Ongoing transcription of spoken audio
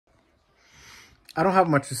I don't have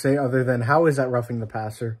much to say other than how is that roughing the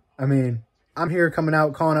passer? I mean, I'm here coming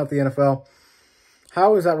out, calling out the NFL.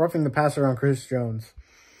 How is that roughing the passer on Chris Jones?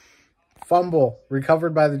 Fumble,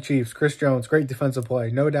 recovered by the Chiefs. Chris Jones, great defensive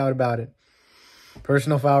play, no doubt about it.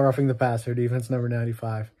 Personal foul, roughing the passer, defense number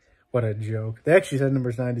 95. What a joke. They actually said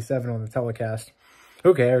number's 97 on the telecast.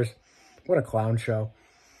 Who cares? What a clown show.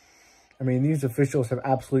 I mean, these officials have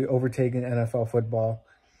absolutely overtaken NFL football.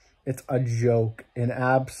 It's a joke, an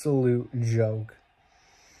absolute joke.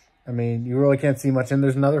 I mean, you really can't see much. And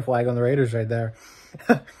there's another flag on the Raiders right there.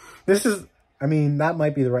 This is, I mean, that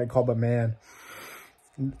might be the right call, but man,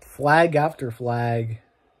 flag after flag.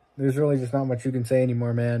 There's really just not much you can say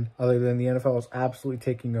anymore, man, other than the NFL is absolutely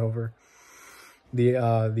taking over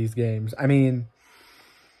these games. I mean,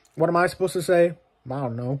 what am I supposed to say? I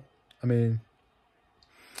don't know. I mean,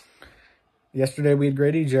 yesterday we had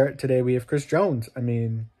Grady Jarrett. Today we have Chris Jones. I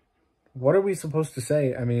mean, what are we supposed to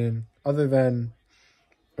say? I mean, other than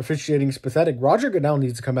officiating is pathetic. Roger Goodell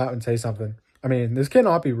needs to come out and say something. I mean, this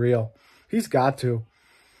cannot be real. He's got to.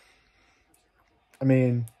 I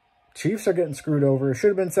mean, Chiefs are getting screwed over. It should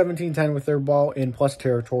have been 17-10 with their ball in plus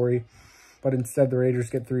territory, but instead the Raiders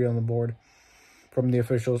get 3 on the board from the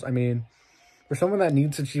officials. I mean, for someone that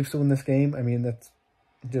needs the Chiefs to win this game, I mean, that's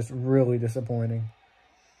just really disappointing.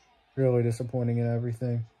 Really disappointing in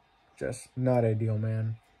everything. Just not ideal,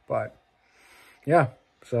 man. But, yeah,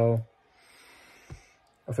 so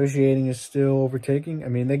officiating is still overtaking. I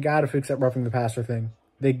mean, they got to fix that roughing the passer thing.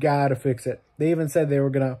 They got to fix it. They even said they were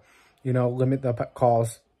going to, you know, limit the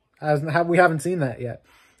calls. We haven't seen that yet.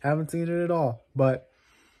 Haven't seen it at all. But,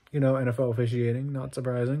 you know, NFL officiating, not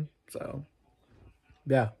surprising. So,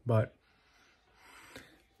 yeah, but,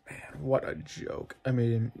 man, what a joke. I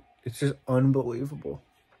mean, it's just unbelievable.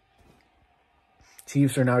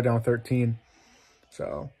 Chiefs are now down 13.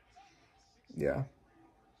 So, yeah.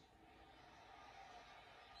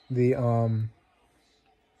 The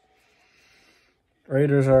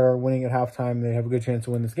Raiders are winning at halftime. They have a good chance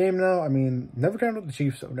to win this game now. I mean, never count out the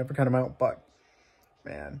Chiefs, so never count them out. But,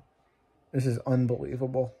 man, this is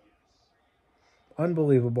unbelievable.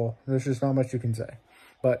 Unbelievable. There's just not much you can say.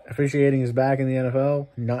 But officiating is back in the NFL,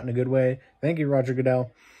 not in a good way. Thank you, Roger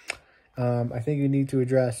Goodell. I think you need to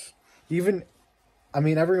address even, I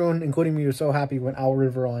mean, everyone, including me, was so happy when Al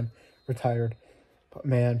Riveron retired. But,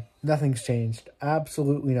 man, nothing's changed.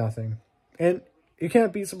 Absolutely nothing. And you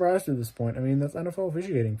can't be surprised at this point. I mean, that's NFL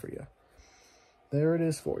officiating for you. There it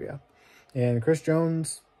is for you. And Chris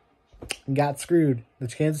Jones got screwed. The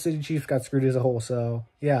Kansas City Chiefs got screwed as a whole. So,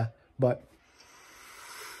 yeah. But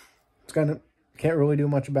it's kind of, can't really do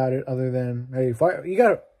much about it other than, hey,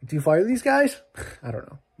 do you fire these guys? I don't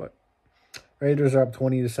know. But Raiders are up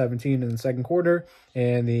 20-17 in the second quarter.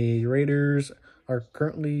 And the Raiders are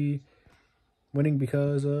currently winning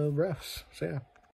because of refs. So, yeah.